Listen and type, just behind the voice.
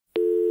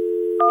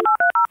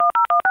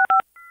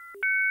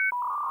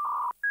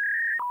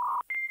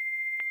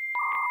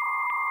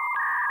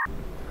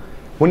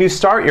When you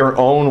start your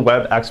own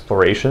web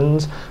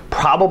explorations,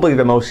 probably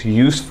the most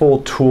useful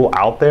tool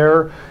out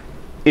there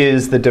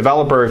is the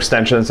developer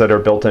extensions that are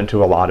built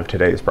into a lot of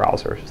today's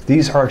browsers.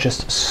 These are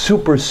just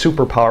super,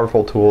 super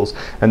powerful tools,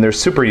 and they're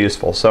super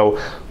useful. So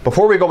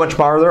before we go much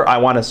farther, I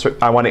want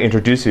to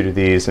introduce you to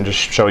these and just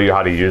show you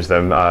how to use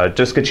them,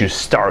 just get you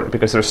started,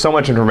 because there's so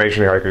much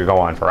information here I could go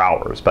on for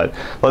hours. But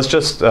let's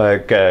just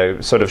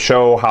sort of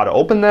show how to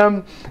open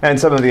them and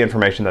some of the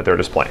information that they're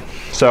displaying.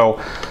 So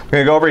I'm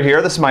going to go over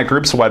here. This is my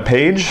group's web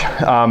page.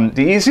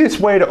 The easiest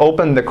way to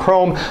open the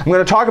Chrome, I'm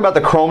going to talk about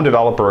the Chrome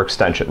developer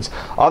extensions.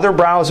 Other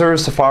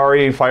browsers,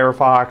 Safari,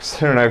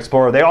 Firefox, Internet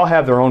Explorer, they all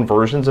have their own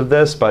versions of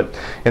this, but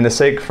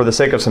for the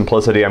sake of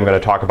simplicity, I'm going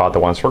to talk about the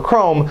ones for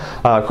Chrome.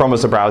 Chrome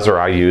is the browser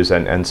I use,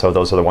 and so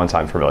those are the ones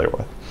I'm familiar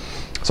with.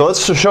 So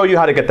let's just show you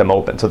how to get them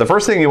open. So the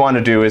first thing you want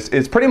to do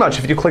is pretty much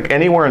if you click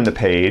anywhere in the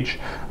page,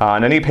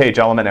 on any page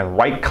element, and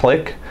right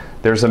click,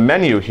 there's a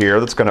menu here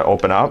that's going to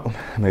open up.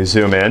 Let me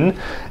zoom in,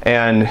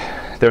 and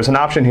there's an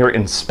option here,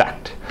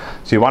 Inspect.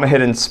 So you want to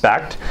hit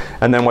Inspect,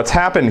 and then what's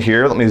happened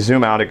here, let me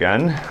zoom out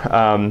again,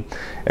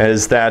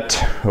 is that,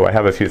 oh, I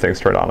have a few things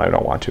turned on I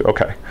don't want to.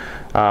 Okay.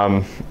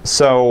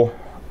 So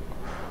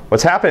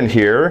what's happened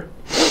here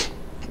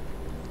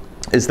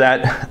is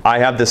that I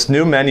have this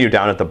new menu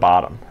down at the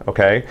bottom,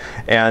 okay?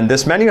 And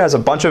this menu has a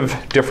bunch of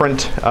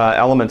different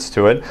elements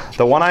to it.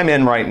 The one I'm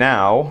in right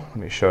now, let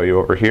me show you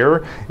over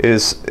here,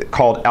 is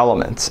called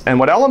Elements. And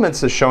what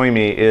Elements is showing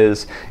me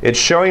is, it's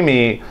showing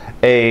me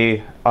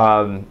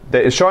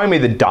it's showing me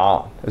the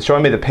DOM. It's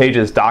showing me the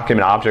page's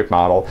document object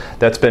model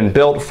that's been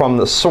built from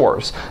the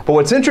source. But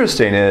what's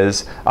interesting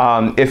is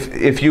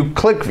if you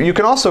click, you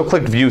can also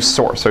click View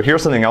Source. So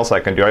here's something else I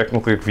can do. I can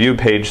click View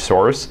Page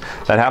Source.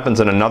 That happens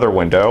in another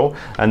window.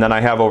 And then I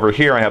have over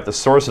here, I have the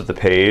source of the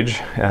page.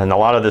 And a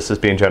lot of this is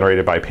being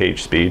generated by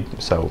PageSpeed.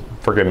 So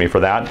forgive me for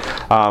that.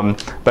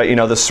 But you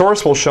know, the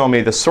source will show me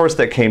the source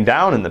that came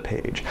down in the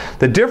page.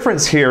 The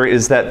difference here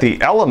is that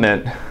the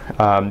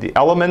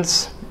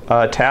Elements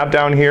tab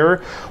down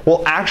here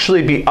will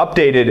actually be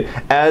updated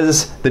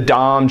as the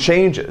DOM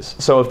changes.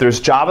 So if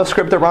there's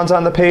JavaScript that runs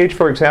on the page,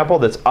 for example,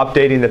 that's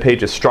updating the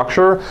page's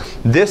structure,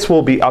 this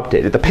will be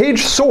updated. The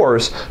page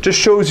source just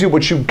shows you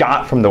what you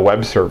got from the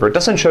web server. It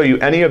doesn't show you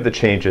any of the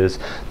changes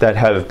that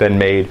have been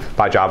made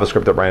by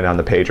JavaScript that ran on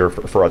the page or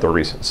for other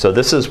reasons. So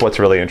this is what's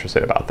really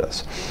interesting about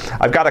this.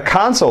 I've got a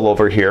console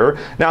over here.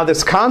 Now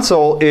this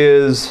console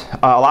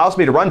allows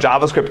me to run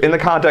JavaScript in the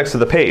context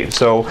of the page.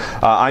 So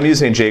I'm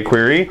using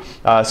jQuery.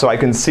 So I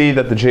can see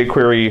that the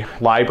jQuery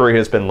library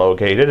has been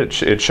located.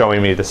 It's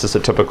showing me this is a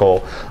typical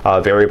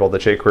variable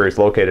that jQuery is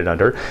located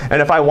under.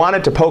 And if I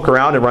wanted to poke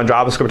around and run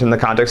JavaScript in the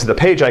context of the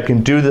page, I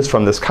can do this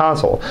from this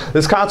console.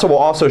 This console will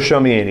also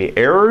show me any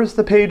errors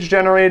the page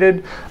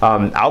generated,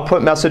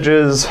 output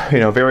messages,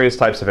 various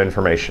types of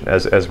information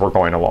as we're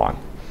going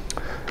along.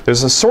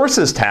 There's a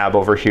Sources tab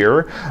over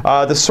here.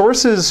 The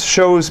Sources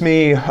shows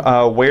me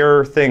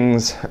where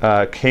things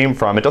came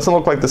from. It doesn't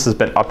look like this has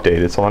been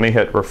updated, so let me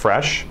hit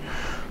refresh.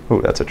 Ooh,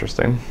 that's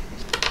interesting.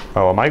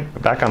 Oh, am I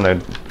back on the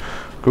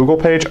Google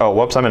page? Oh,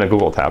 whoops, I'm in a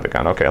Google tab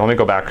again. Okay, let me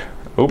go back.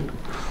 Oop.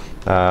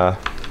 Go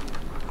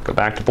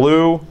back to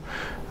blue,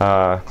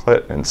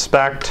 click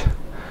Inspect,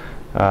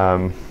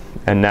 and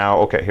now,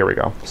 okay, here we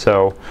go.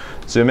 So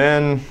zoom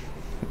in,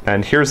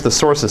 and here's the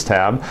Sources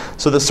tab.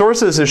 So the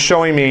Sources is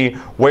showing me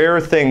where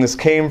things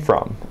came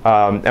from.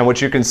 And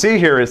what you can see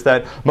here is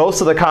that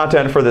most of the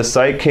content for this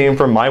site came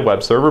from my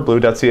web server,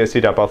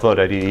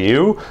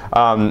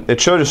 blue.csc.buffalo.edu. It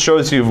just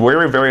shows you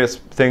various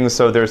things.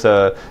 So there's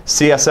a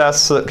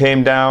CSS that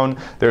came down.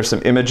 There's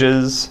some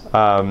images.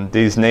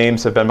 These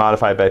names have been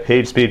modified by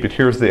PageSpeed, but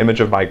here's the image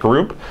of my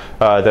group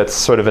that's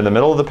sort of in the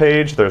middle of the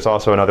page. There's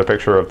also another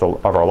picture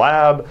of our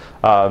lab.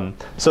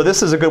 So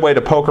this is a good way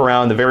to poke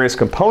around the various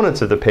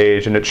components of the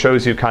page, and it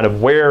shows you kind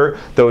of where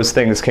those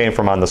things came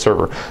from on the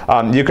server.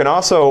 You can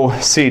also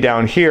see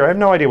down here, I have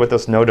no idea what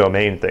this no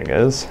domain thing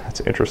is.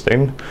 That's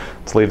interesting.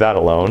 Let's leave that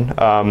alone.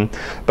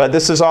 But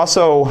this is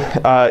also,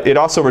 it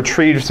also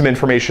retrieves some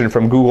information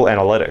from Google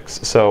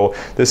Analytics. So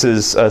this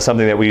is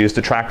something that we use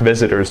to track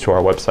visitors to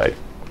our website.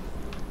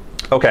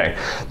 Okay,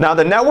 now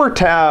the Network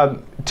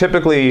tab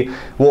typically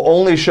will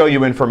only show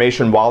you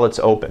information while it's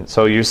open.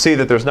 So you see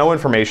that there's no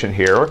information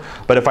here,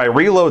 but if I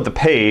reload the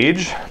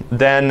page,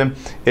 then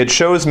it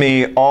shows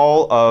me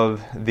all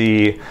of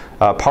the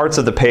parts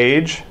of the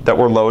page that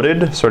were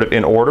loaded sort of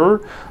in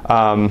order,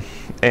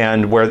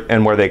 and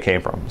where they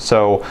came from.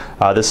 So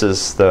this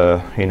is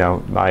the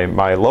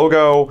my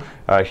logo.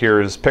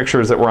 Here's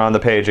pictures that were on the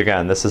page.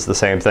 Again, this is the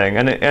same thing,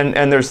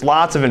 and there's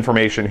lots of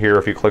information here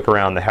if you click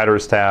around the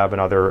headers tab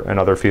and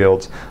other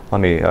fields.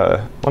 Let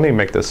me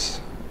make this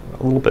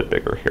a little bit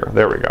bigger here.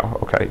 There we go.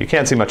 Okay, you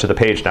can't see much of the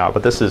page now,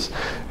 but this is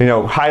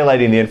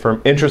highlighting the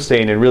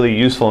interesting and really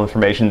useful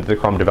information that the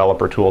Chrome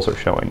developer tools are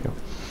showing you.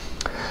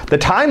 The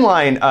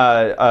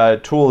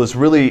timeline tool is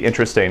really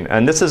interesting,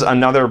 and this is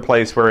another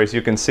place where, as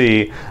you can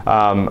see,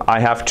 I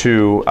have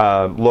to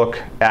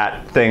look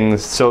at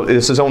things. So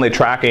this is only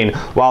tracking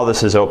while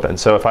this is open.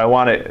 So if I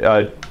want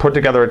to put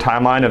together a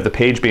timeline of the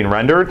page being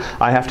rendered,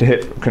 I have to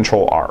hit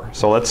Control R.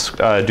 So let's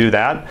do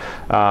that.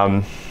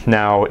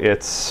 Now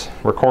it's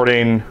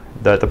recording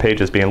that the page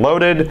is being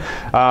loaded.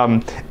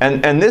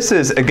 And this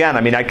is, again,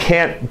 I mean, I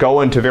can't go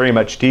into very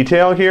much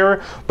detail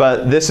here,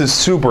 but this is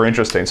super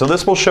interesting. So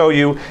this will show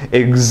you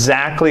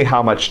exactly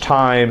how much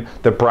time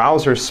the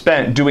browser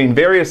spent doing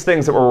various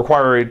things that were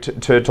required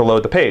to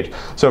load the page.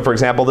 So for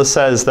example, this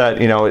says that,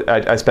 you know,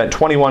 I spent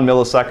 21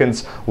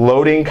 milliseconds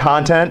loading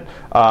content.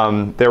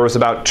 There was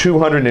about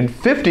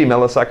 250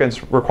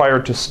 milliseconds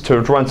required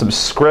to run some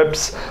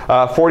scripts,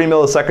 40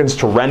 milliseconds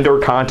to render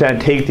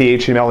content, take the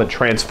HTML and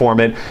transform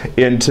it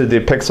into the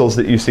pixels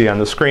that you see on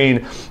the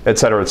screen, et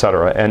cetera, et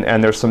cetera.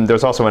 And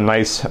there's also a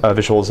nice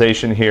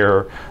visualization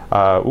here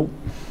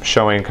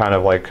showing kind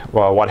of like,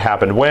 well, what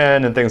happened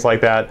when and things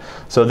like that.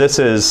 So this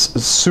is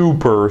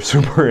super,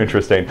 super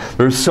interesting.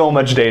 There's so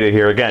much data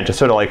here. Again, just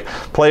sort of like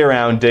play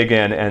around, dig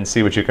in, and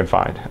see what you can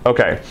find.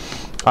 Okay.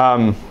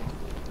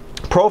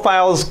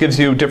 Profiles gives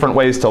you different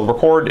ways to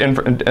record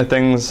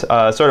things.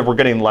 Sort of, we're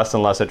getting less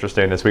and less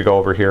interesting as we go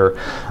over here.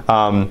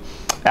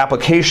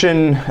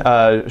 Application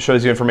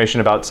shows you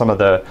information about some of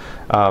the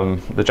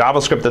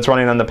JavaScript that's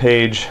running on the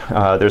page.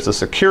 There's a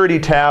security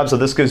tab, so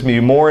this gives me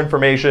more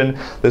information.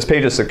 This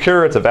page is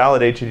secure, it's a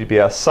valid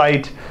HTTPS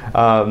site,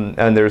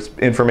 and there's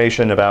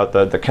information about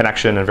the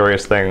connection and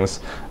various things.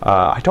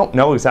 I don't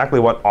know exactly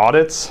what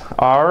audits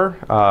are,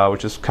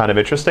 which is kind of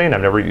interesting.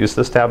 I've never used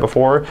this tab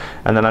before,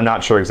 and then I'm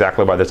not sure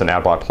exactly why there's an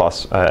AdBlock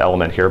Plus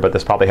element here, but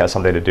this probably has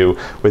something to do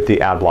with the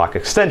AdBlock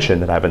extension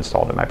that I've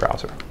installed in my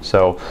browser.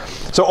 So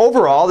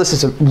overall, this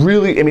is a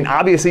really, I mean,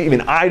 obviously,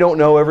 even I don't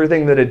know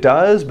everything that it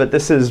does, but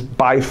this is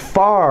by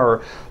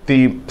far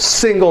the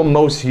single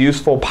most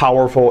useful,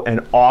 powerful,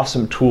 and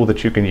awesome tool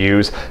that you can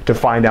use to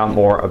find out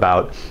more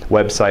about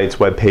websites,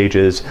 web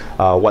pages,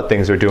 what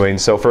things are doing.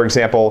 So for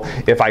example,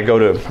 if I go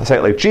to a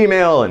site like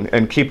Gmail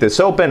and keep this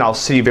open, I'll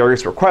see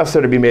various requests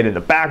that are being made in the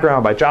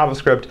background by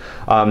JavaScript.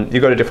 You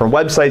go to different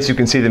websites, you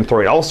can see them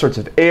throwing all sorts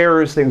of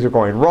errors, things are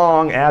going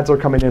wrong, ads are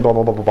coming in, blah,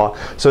 blah, blah, blah, blah.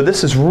 So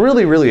this is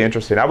really, really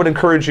interesting. I would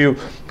encourage you,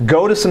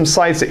 go to some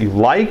sites that you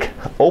like,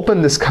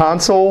 open this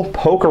console,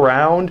 poke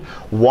around,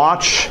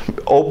 watch,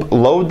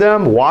 load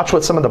them, watch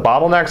what some of the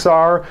bottlenecks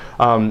are.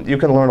 You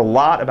can learn a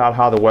lot about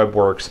how the web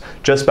works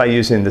just by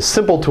using this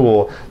simple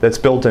tool that's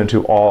built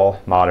into all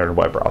modern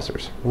web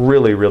browsers.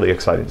 Really, really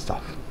exciting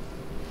stuff.